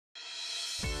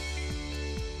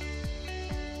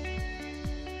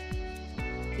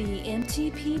The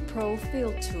MTP Pro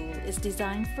Fill Tool is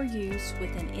designed for use with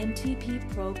an MTP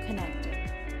Pro connector.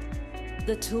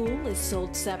 The tool is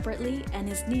sold separately and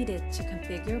is needed to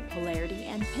configure polarity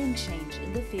and pin change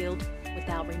in the field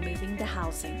without removing the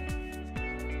housing.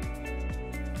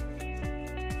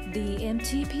 The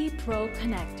MTP Pro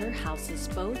connector houses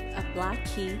both a black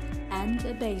key and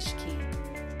a beige key.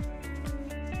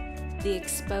 The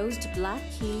exposed black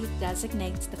key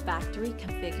designates the factory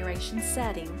configuration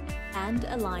setting and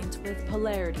aligns with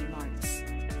polarity marks.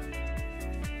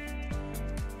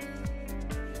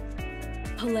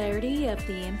 Polarity of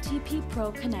the MTP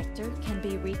Pro connector can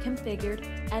be reconfigured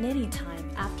at any time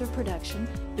after production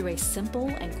through a simple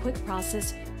and quick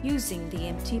process using the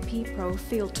MTP Pro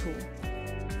Fill Tool.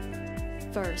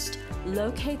 First,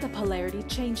 locate the polarity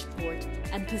change port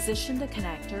and position the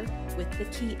connector with the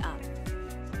key up.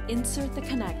 Insert the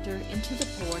connector into the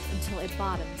port until it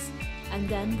bottoms, and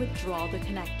then withdraw the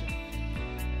connector.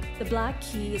 The black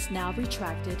key is now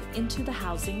retracted into the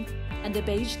housing, and the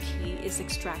beige key is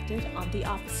extracted on the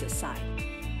opposite side.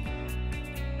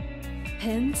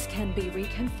 Pins can be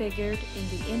reconfigured in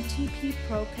the MTP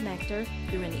Pro connector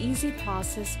through an easy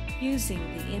process using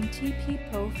the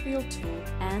MTP Pro Fill Tool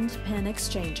and Pin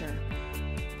Exchanger.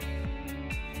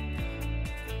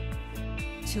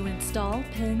 To install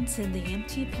pins in the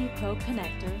MTP Pro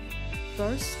connector,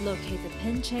 first locate the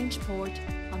pin change port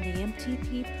on the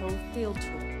MTP Pro Fill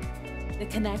Tool. The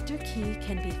connector key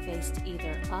can be faced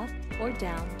either up or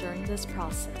down during this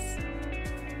process.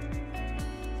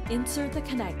 Insert the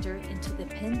connector into the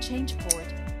pin change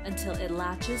port until it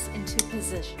latches into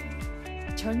position.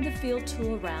 Turn the fill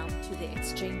tool around to the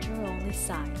exchanger-only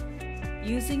side.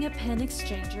 Using a pin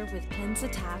exchanger with pins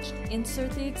attached,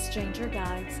 insert the exchanger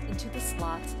guides into the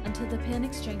slots until the pin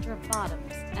exchanger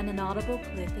bottoms and an audible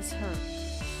click is heard.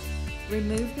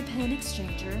 Remove the pin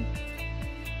exchanger,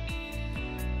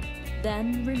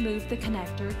 then remove the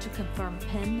connector to confirm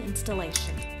pin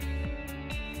installation.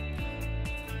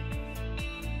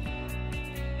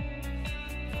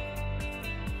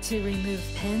 To remove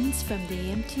pins from the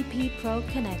MTP Pro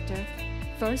connector,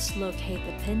 first locate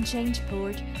the pin change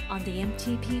port on the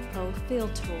MTP Pro Fill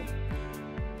Tool.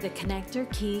 The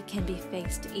connector key can be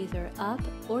faced either up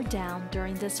or down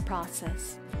during this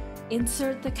process.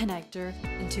 Insert the connector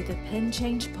into the pin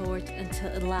change port until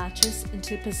it latches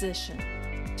into position.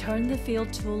 Turn the fill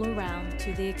tool around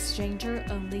to the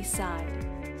exchanger-only side.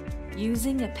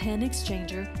 Using a pin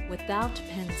exchanger without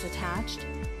pins attached,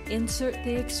 insert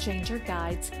the exchanger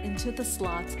guides into the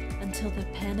slots until the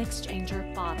pin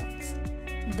exchanger bottoms.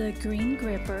 The green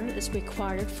gripper is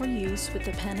required for use with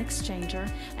the pin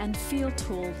exchanger and fill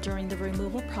tool during the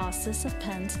removal process of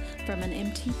pins from an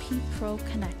MTP Pro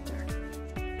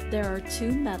connector. There are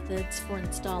two methods for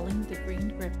installing the green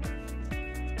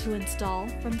gripper. To install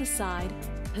from the side,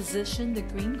 position the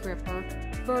green gripper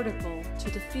vertical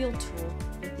to the fill tool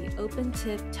with the open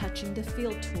tip touching the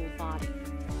fill tool body.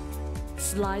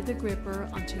 Slide the gripper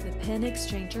onto the pin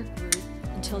exchanger groove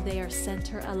until they are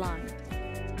center aligned.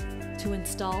 To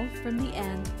install from the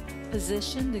end,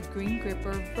 position the green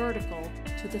gripper vertical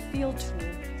to the fill tool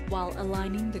while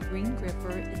aligning the green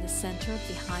gripper in the center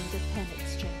behind the pin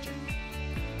exchanger.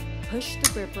 Push the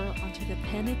gripper onto the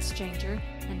pin exchanger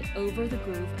and over the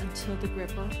groove until the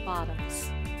gripper bottoms.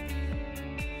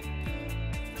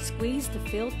 Squeeze the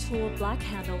fill tool black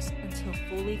handles until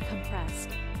fully compressed.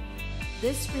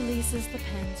 This releases the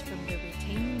pins from the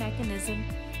retaining mechanism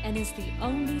and is the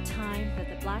only time that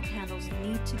the black handles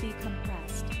need to be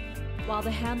compressed. While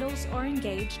the handles are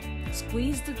engaged,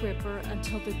 squeeze the gripper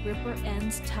until the gripper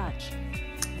ends touch,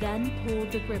 then pull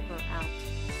the gripper out.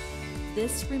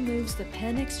 This removes the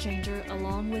pin exchanger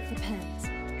along with the pins.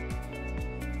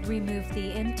 Remove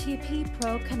the MTP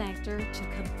Pro connector to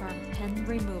confirm pin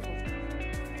removal.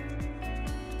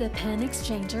 The pin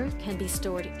exchanger can be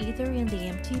stored either in the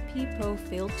MTP Pro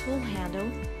Fill Tool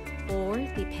handle or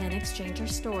the pin exchanger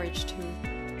storage tool.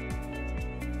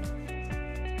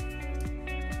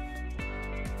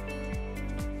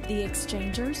 The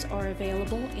exchangers are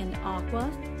available in aqua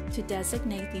to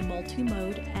designate the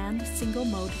multi-mode and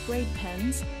single-mode grade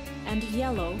pins, and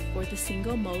yellow for the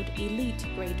single-mode elite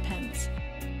grade pins.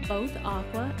 Both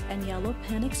aqua and yellow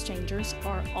pin exchangers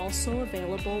are also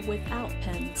available without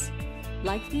pins.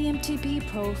 Like the MTP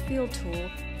Pro Fill Tool,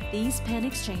 these pin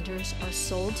exchangers are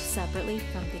sold separately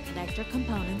from the connector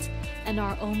components and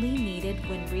are only needed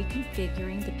when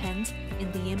reconfiguring the pins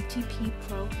in the MTP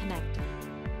Pro connector.